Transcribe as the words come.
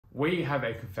We have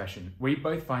a confession. We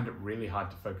both find it really hard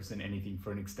to focus on anything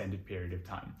for an extended period of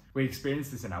time. We experience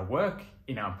this in our work,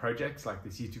 in our projects like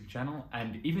this YouTube channel,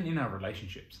 and even in our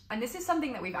relationships. And this is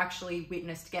something that we've actually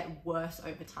witnessed get worse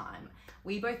over time.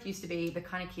 We both used to be the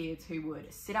kind of kids who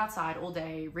would sit outside all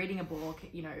day reading a book,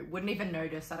 wouldn't even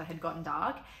notice that it had gotten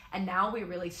dark. And now we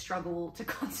really struggle to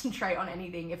concentrate on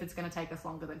anything if it's going to take us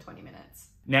longer than 20 minutes.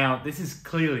 Now, this is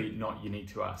clearly not unique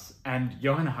to us, and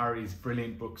Johann Hari's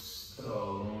brilliant book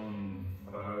Stolen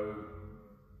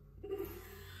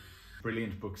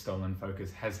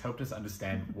Focus has helped us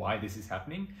understand why this is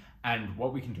happening and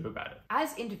what we can do about it.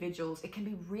 As individuals, it can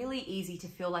be really easy to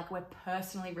feel like we're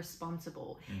personally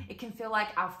responsible. It can feel like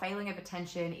our failing of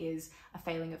attention is a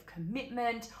failing of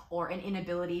commitment or an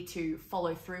inability to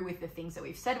follow through with the things that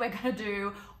we've said we're going to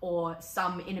do, or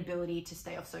some inability to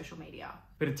stay off social media.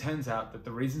 But it turns out that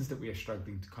the reasons that we are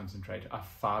struggling to concentrate are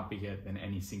far bigger than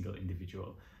any single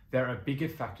individual. There are bigger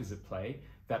factors at play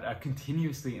that are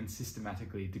continuously and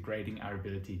systematically degrading our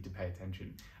ability to pay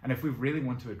attention. And if we really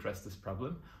want to address this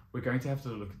problem, we're going to have to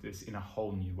look at this in a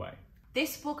whole new way.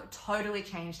 This book totally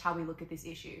changed how we look at this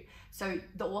issue. So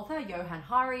the author, Johann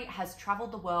Hari, has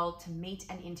traveled the world to meet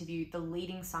and interview the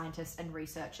leading scientists and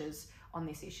researchers on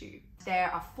this issue. There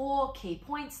are 4 key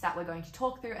points that we're going to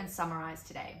talk through and summarize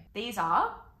today. These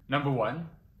are... Number 1,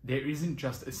 there isn't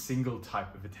just a single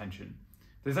type of attention.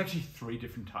 There's actually 3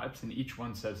 different types, and each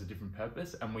one serves a different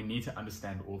purpose, and we need to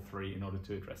understand all 3 in order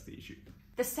to address the issue.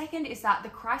 The second is that the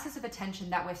crisis of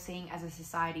attention that we're seeing as a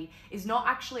society is not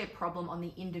actually a problem on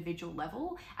the individual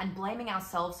level, and blaming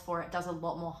ourselves for it does a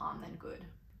lot more harm than good.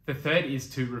 The third is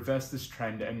to reverse this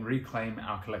trend and reclaim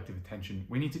our collective attention.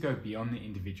 We need to go beyond the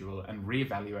individual and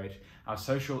reevaluate our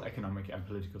social, economic, and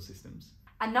political systems.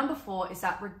 And number 4 is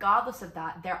that regardless of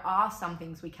that, there are some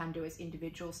things we can do as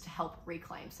individuals to help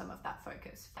reclaim some of that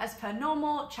focus. As per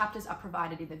normal, chapters are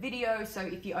provided in the video, so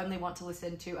if you only want to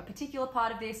listen to a particular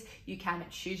part of this, you can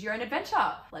choose your own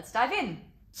adventure. Let's dive in.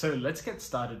 So let's get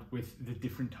started with the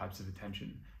different types of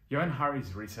attention. Johann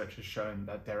Hari's research has shown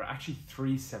that there are actually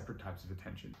 3 separate types of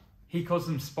attention. He calls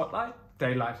them spotlight,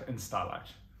 daylight, and starlight.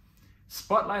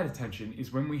 Spotlight attention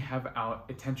is when we have our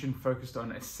attention focused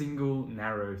on a single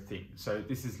narrow thing. So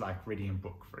this is like reading a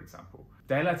book, for example.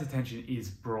 Daylight attention is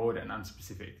broad and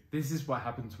unspecific. This is what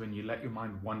happens when you let your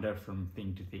mind wander from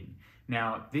thing to thing.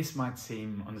 Now, this might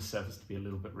seem on the surface to be a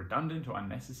little bit redundant or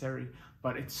unnecessary,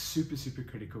 but it's super, super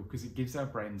critical because it gives our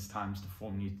brains time to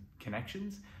form new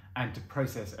connections and to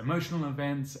process emotional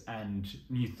events and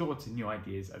new thoughts and new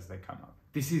ideas as they come up.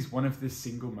 This is one of the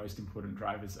single most important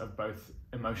drivers of both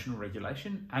emotional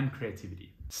regulation and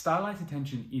creativity. Starlight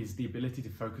attention is the ability to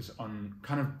focus on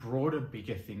kind of broader,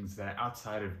 bigger things that are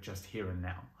outside of just here and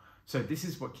now. So this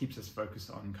is what keeps us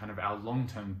focused on kind of our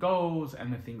long-term goals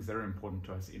and the things that are important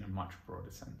to us in a much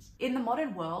broader sense. In the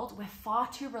modern world, we're far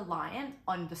too reliant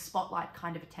on the spotlight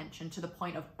kind of attention to the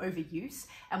point of overuse,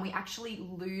 and we actually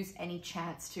lose any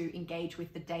chance to engage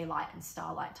with the daylight and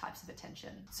starlight types of attention.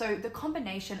 So the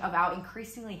combination of our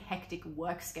increasingly hectic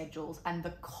work schedules and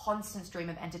the constant stream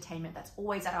of entertainment that's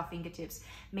always at our fingertips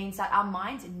means that our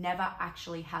minds never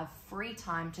actually have free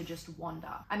time to just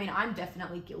wander. I mean, I'm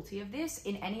definitely guilty of this.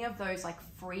 In any of those like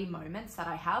free moments that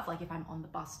I have, like if I'm on the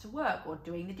bus to work or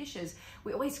doing the dishes,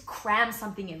 we always cram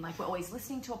something in. Like we're always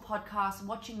listening to a podcast,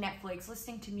 watching Netflix,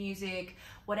 listening to music,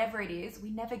 whatever it is. We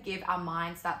never give our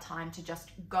minds that time to just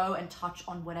go and touch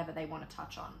on whatever they want to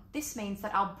touch on. This means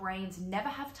that our brains never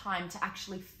have time to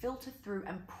actually filter through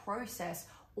and process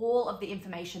all of the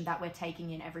information that we're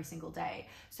taking in every single day.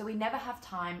 So we never have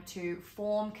time to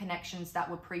form connections that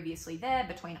were previously there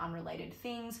between unrelated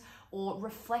things, or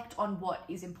reflect on what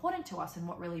is important to us and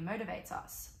what really motivates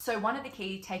us. So one of the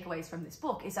key takeaways from this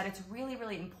book is that it's really,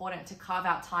 really important to carve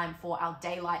out time for our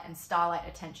daylight and starlight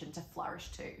attention to flourish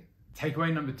too.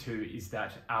 Takeaway number 2 is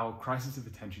that our crisis of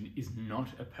attention is not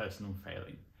a personal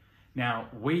failing. Now,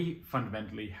 we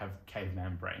fundamentally have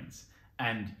caveman brains,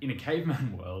 and in a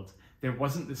caveman world, there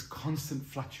wasn't this constant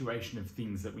fluctuation of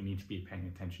things that we need to be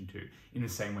paying attention to in the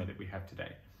same way that we have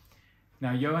today.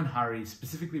 Now, Johann Hari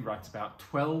specifically writes about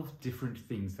 12 different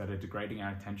things that are degrading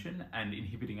our attention and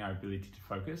inhibiting our ability to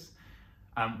focus.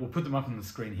 We'll put them up on the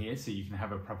screen here so you can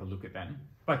have a proper look at them.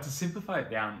 But to simplify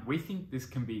it down, we think this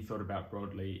can be thought about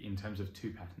broadly in terms of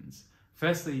 2 patterns.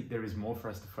 Firstly, there is more for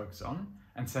us to focus on,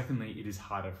 and secondly, it is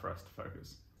harder for us to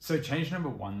focus. So change number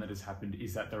 1 that has happened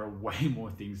is that there are way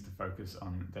more things to focus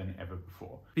on than ever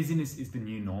before. Busyness is the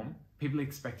new norm. People are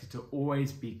expected to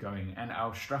always be going, and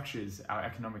our structures, our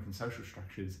economic and social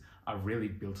structures, are really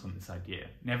built on this idea.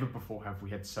 Never before have we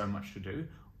had so much to do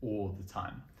all the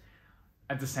time.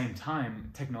 At the same time,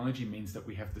 technology means that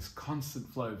we have this constant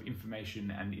flow of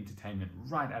information and entertainment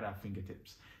right at our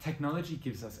fingertips. Technology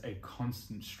gives us a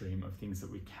constant stream of things that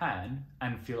we can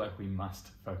and feel like we must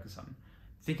focus on.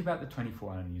 Think about the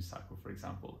 24-hour news cycle, for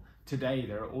example. Today,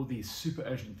 there are all these super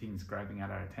urgent things grabbing at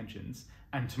our attentions,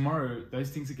 and tomorrow, those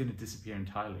things are going to disappear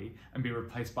entirely and be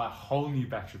replaced by a whole new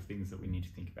batch of things that we need to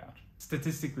think about.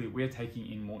 Statistically, we're taking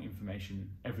in more information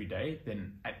every day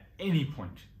than at any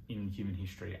point in human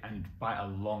history, and by a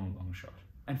long, long shot.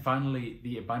 And finally,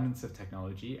 the abundance of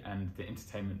technology and the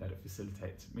entertainment that it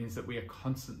facilitates means that we are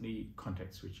constantly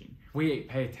context switching. We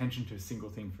pay attention to a single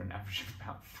thing for an average of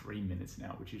about 3 minutes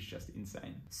now, which is just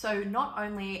insane. So not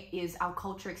only is our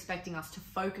culture expecting us to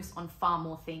focus on far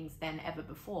more things than ever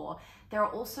before, there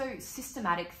are also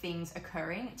systematic things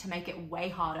occurring to make it way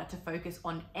harder to focus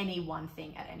on any one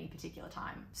thing at any particular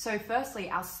time. So firstly,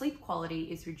 our sleep quality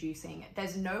is reducing.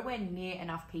 There's nowhere near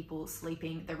enough people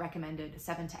sleeping the recommended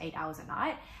 7 to 8 hours a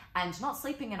night, and not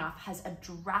sleeping enough has a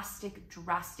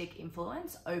drastic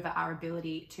influence over our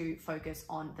ability to focus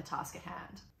on the task at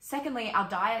hand. Secondly, our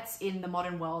diets in the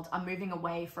modern world are moving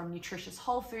away from nutritious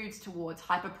whole foods towards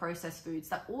hyper-processed foods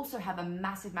that also have a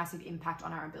massive impact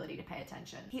on our ability to pay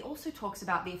attention. He also talks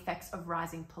about the effects of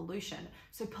rising pollution.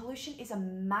 So pollution is a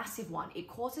massive one. It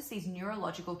causes these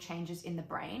neurological changes in the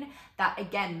brain that,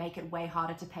 again, make it way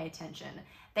harder to pay attention.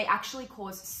 They actually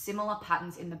cause similar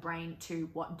patterns in the brain to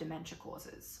what dementia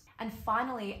causes. And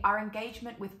finally, our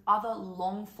engagement with other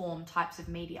long-form types of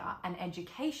media and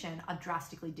education are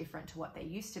drastically different to what they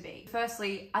used to be.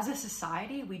 Firstly, as a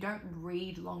society, we don't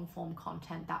read long-form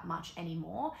content that much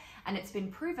anymore, and it's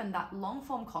been proven that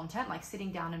long-form content, like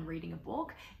sitting down and reading a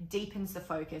book, deepens the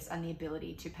focus and the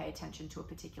ability to pay attention to a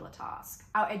particular task.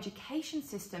 Our education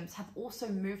systems have also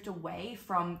moved away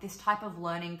from this type of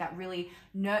learning that really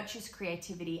nurtures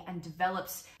creativity and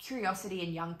develops curiosity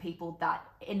in young people that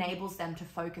enables them to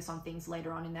focus on things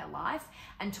later on in their life,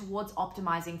 and towards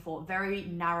optimizing for very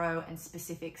narrow and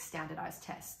specific standardized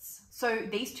tests. So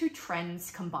these two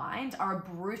trends combined are a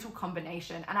brutal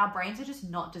combination, and our brains are just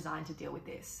not designed to deal with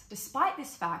this. Despite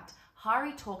this fact,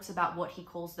 Hari talks about what he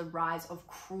calls the rise of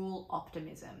cruel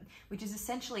optimism, which is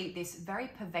essentially this very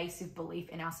pervasive belief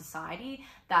in our society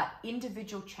that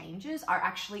individual changes are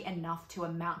actually enough to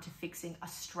amount to fixing a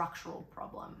structural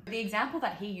problem. The example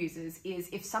that he uses is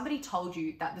if somebody told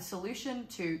you that the solution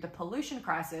to the pollution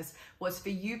crisis was for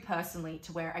you personally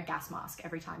to wear a gas mask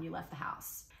every time you left the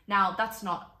house. Now, that's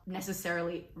not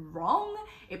necessarily wrong.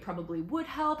 It probably would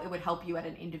help. It would help you at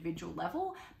an individual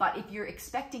level. But if you're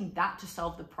expecting that to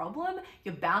solve the problem,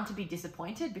 you're bound to be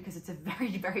disappointed because it's a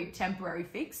very temporary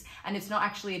fix, and it's not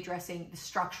actually addressing the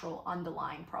structural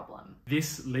underlying problem.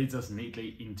 This leads us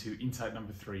neatly into insight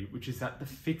number 3, which is that the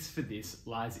fix for this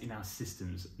lies in our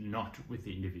systems, not with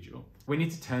the individual. We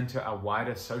need to turn to our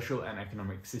wider social and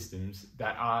economic systems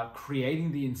that are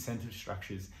creating the incentive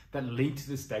structures that lead to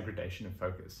this degradation of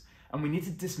focus. And we need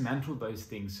to dismantle those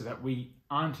things so that we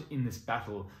aren't in this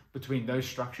battle between those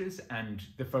structures and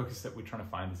the focus that we're trying to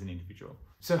find as an individual.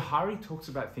 So Hari talks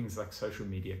about things like social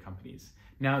media companies.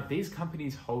 Now, these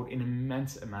companies hold an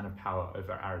immense amount of power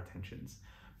over our attentions.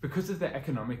 Because of the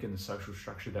economic and the social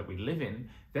structure that we live in,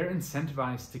 they're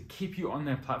incentivized to keep you on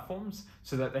their platforms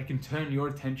so that they can turn your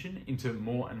attention into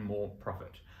more and more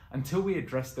profit. Until we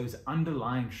address those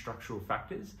underlying structural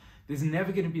factors, there's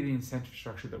never going to be the incentive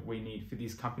structure that we need for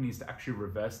these companies to actually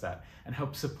reverse that and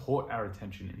help support our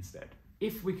attention instead.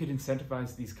 If we could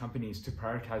incentivize these companies to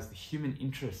prioritize the human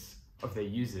interests of their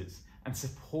users and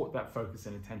support that focus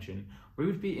and attention, we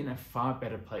would be in a far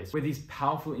better place where these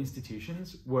powerful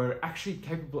institutions were actually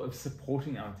capable of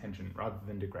supporting our attention rather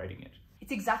than degrading it.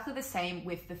 It's exactly the same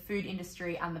with the food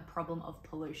industry and the problem of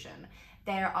pollution.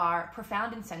 There are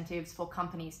profound incentives for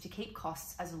companies to keep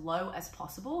costs as low as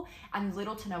possible and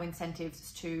little to no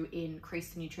incentives to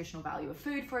increase the nutritional value of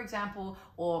food, for example,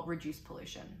 or reduce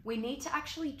pollution. We need to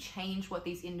actually change what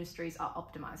these industries are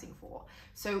optimizing for.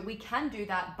 So we can do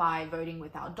that by voting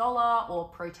with our dollar or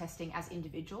protesting as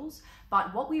individuals,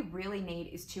 but what we really need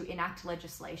is to enact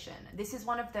legislation. This is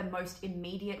one of the most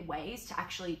immediate ways to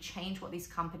actually change what these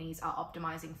companies are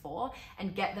optimizing for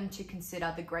and get them to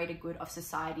consider the greater good of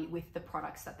society with the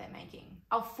products that they're making.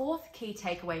 Our fourth key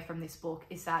takeaway from this book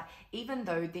is that even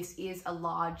though this is a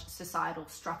large societal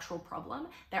structural problem,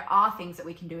 there are things that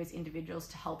we can do as individuals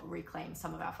to help reclaim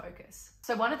some of our focus.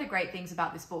 So one of the great things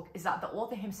about this book is that the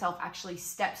author himself actually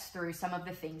steps through some of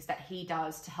the things that he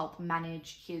does to help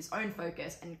manage his own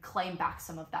focus and claim back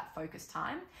some of that focus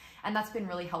time. And that's been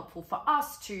really helpful for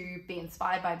us to be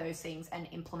inspired by those things and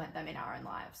implement them in our own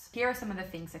lives. Here are some of the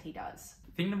things that he does.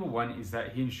 Thing number 1 is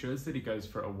that he ensures that he goes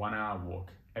for a 1-hour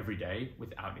walk every day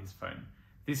without his phone.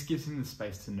 This gives him the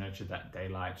space to nurture that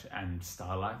daylight and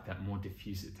starlight, that more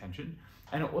diffuse attention.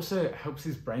 And it also helps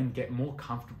his brain get more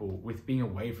comfortable with being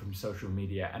away from social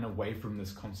media and away from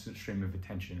this constant stream of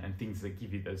attention and things that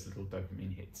give you those little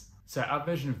dopamine hits. So our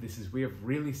version of this is we have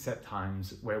really set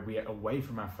times where we are away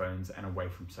from our phones and away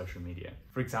from social media.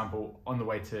 For example, on the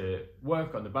way to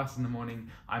work, on the bus in the morning,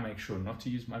 I make sure not to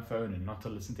use my phone and not to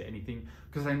listen to anything,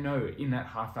 because I know in that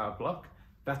half-hour block,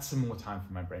 that's some more time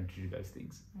for my brain to do those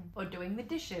things. Or doing the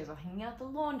dishes or hanging out the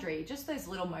laundry, just those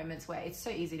little moments where it's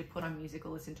so easy to put on music or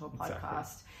listen to a podcast.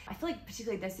 Exactly. I feel like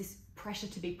particularly there's this pressure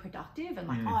to be productive and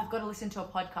like, oh, I've got to listen to a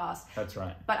podcast. That's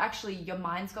right. But actually your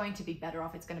mind's going to be better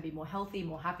off. It's going to be more healthy,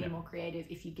 more happy, more creative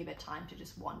if you give it time to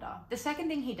just wander. The second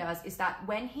thing he does is that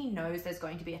when he knows there's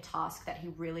going to be a task that he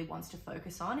really wants to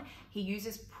focus on, he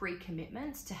uses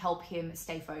pre-commitments to help him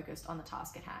stay focused on the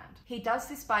task at hand. He does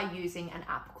this by using an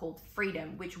app called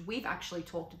Freedom, which we've actually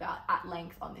talked about at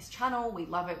length on this channel. We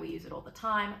love it. We use it all the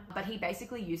time. But he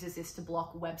basically uses this to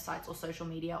block websites or social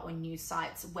media or news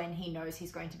sites when he knows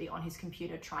he's going to be on his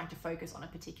computer trying to focus on a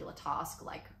particular task,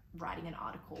 like writing an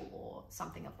article or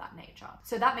something of that nature.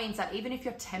 So that means that even if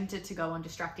you're tempted to go on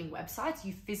distracting websites,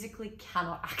 you physically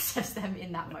cannot access them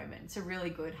in that moment. It's a really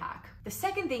good hack. The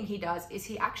second thing he does is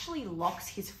he actually locks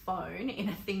his phone in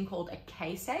a thing called a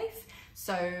K-safe.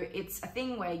 So it's a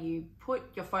thing where you put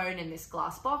your phone in this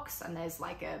glass box and there's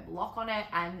like a lock on it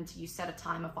and you set a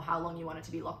timer for how long you want it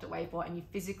to be locked away for, and you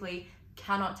physically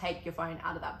cannot take your phone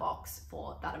out of that box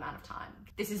for that amount of time.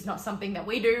 This is not something that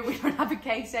we do. We don't have a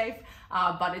K-safe,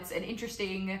 but it's an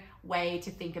interesting way to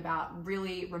think about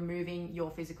really removing your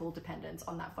physical dependence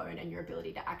on that phone and your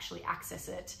ability to actually access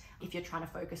it if you're trying to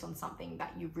focus on something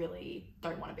that you really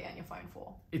don't want to be on your phone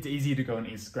for. It's easy to go on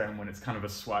Instagram when it's kind of a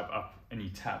swipe up and you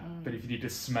tap, but if you need to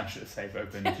smash a safe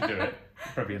open to do it,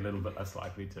 you're probably a little bit less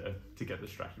likely to get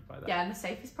distracted by that. Yeah, and the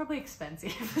safe is probably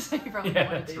expensive, so you probably Yeah,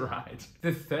 don't want that's to do right. that.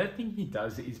 The third thing he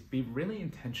does is be really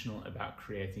intentional about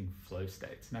creating flow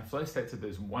states. Now, flow states are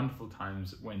those wonderful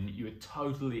times when you are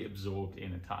totally absorbed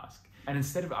in a task. And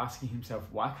instead of asking himself,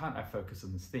 why can't I focus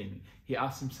on this thing? He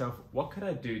asks himself, what could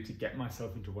I do to get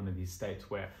myself into one of these states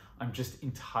where I'm just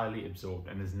entirely absorbed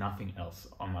and there's nothing else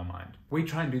on my mind? We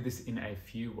try and do this in a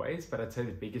few ways, but I'd say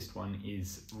the biggest one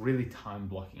is really time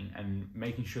blocking and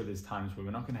making sure there's times where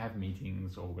we're not going to have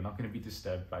meetings or we're not going to be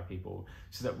disturbed by people,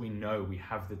 so that we know we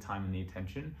have the time and the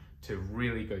attention to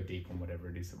really go deep on whatever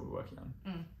it is that we're working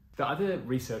on. The other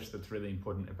research that's really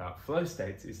important about flow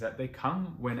states is that they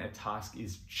come when a task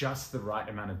is just the right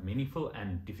amount of meaningful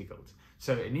and difficult.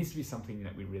 So it needs to be something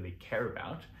that we really care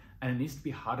about, and it needs to be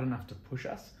hard enough to push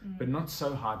us, but not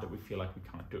so hard that we feel like we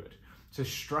can't do it. So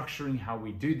structuring how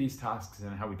we do these tasks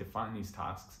and how we define these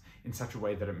tasks in such a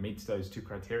way that it meets those two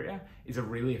criteria is a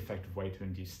really effective way to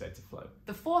induce states of flow.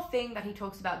 The fourth thing that he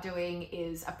talks about doing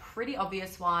is a pretty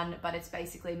obvious one, but it's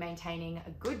basically maintaining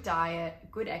a good diet,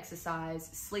 good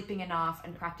exercise, sleeping enough,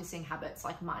 and practicing habits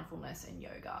like mindfulness and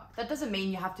yoga. That doesn't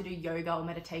mean you have to do yoga or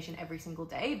meditation every single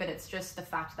day, but it's just the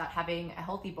fact that having a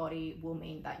healthy body will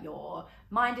mean that your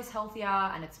mind is healthier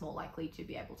and it's more likely to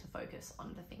be able to focus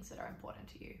on the things that are important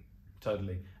to you.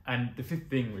 Totally. And the fifth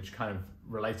thing, which kind of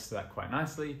relates to that quite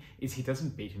nicely, is he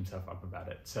doesn't beat himself up about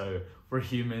it. So we're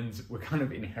humans, we're kind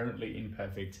of inherently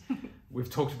imperfect. We've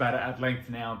talked about it at length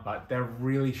now, but there are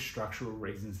really structural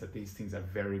reasons that these things are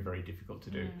very, very difficult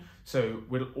to do. So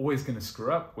we're always going to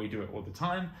screw up. We do it all the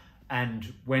time.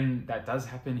 And when that does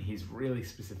happen, he's really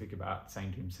specific about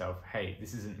saying to himself, hey,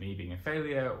 this isn't me being a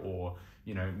failure or,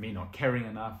 me not caring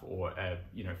enough or,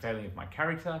 failing of my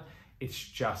character. It's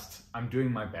just, I'm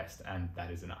doing my best and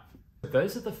that is enough.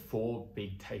 Those are the four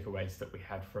big takeaways that we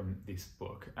had from this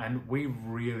book. And we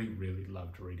really, really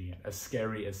loved reading it, as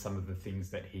scary as some of the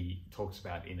things that he talks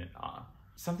about in it are.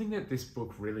 Something that this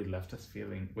book really left us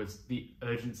feeling was the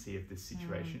urgency of this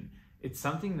situation. It's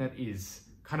something that is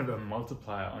kind of a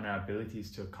multiplier on our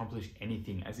abilities to accomplish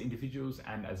anything as individuals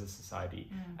and as a society.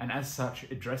 And as such,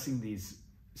 addressing these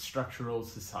structural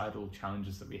societal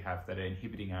challenges that we have that are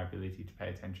inhibiting our ability to pay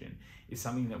attention is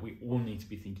something that we all need to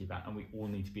be thinking about, and we all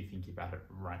need to be thinking about it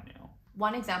right now.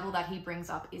 One example that he brings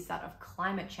up is that of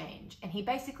climate change, and he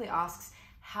basically asks,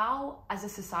 how as a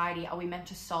society are we meant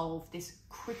to solve this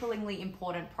cripplingly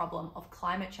important problem of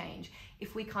climate change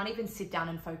if we can't even sit down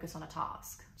and focus on a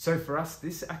task? So for us,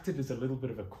 this acted as a little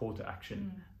bit of a call to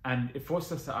action, and it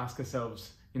forced us to ask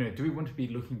ourselves, do we want to be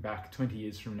looking back 20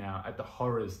 years from now at the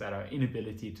horrors that our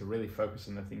inability to really focus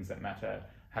on the things that matter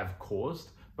have caused,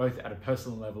 both at a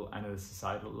personal level and at a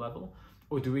societal level?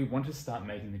 Or do we want to start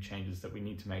making the changes that we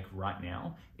need to make right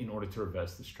now in order to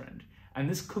reverse this trend? And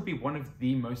this could be one of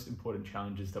the most important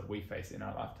challenges that we face in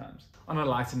our lifetimes. On a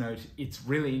lighter note, it's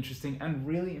really interesting and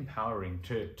really empowering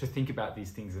to think about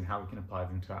these things and how we can apply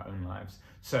them to our own lives.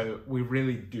 So we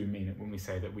really do mean it when we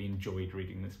say that we enjoyed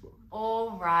reading this book.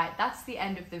 All right, that's the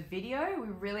end of the video. We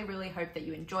really hope that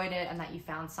you enjoyed it and that you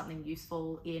found something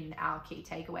useful in our key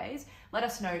takeaways. Let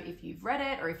us know if you've read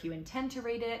it or if you intend to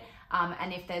read it.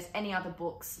 And if there's any other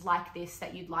books like this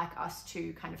that you'd like us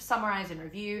to kind of summarize and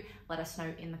review, let us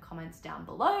know in the comments down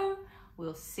below.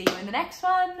 We'll see you in the next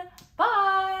one.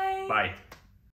 Bye. Bye.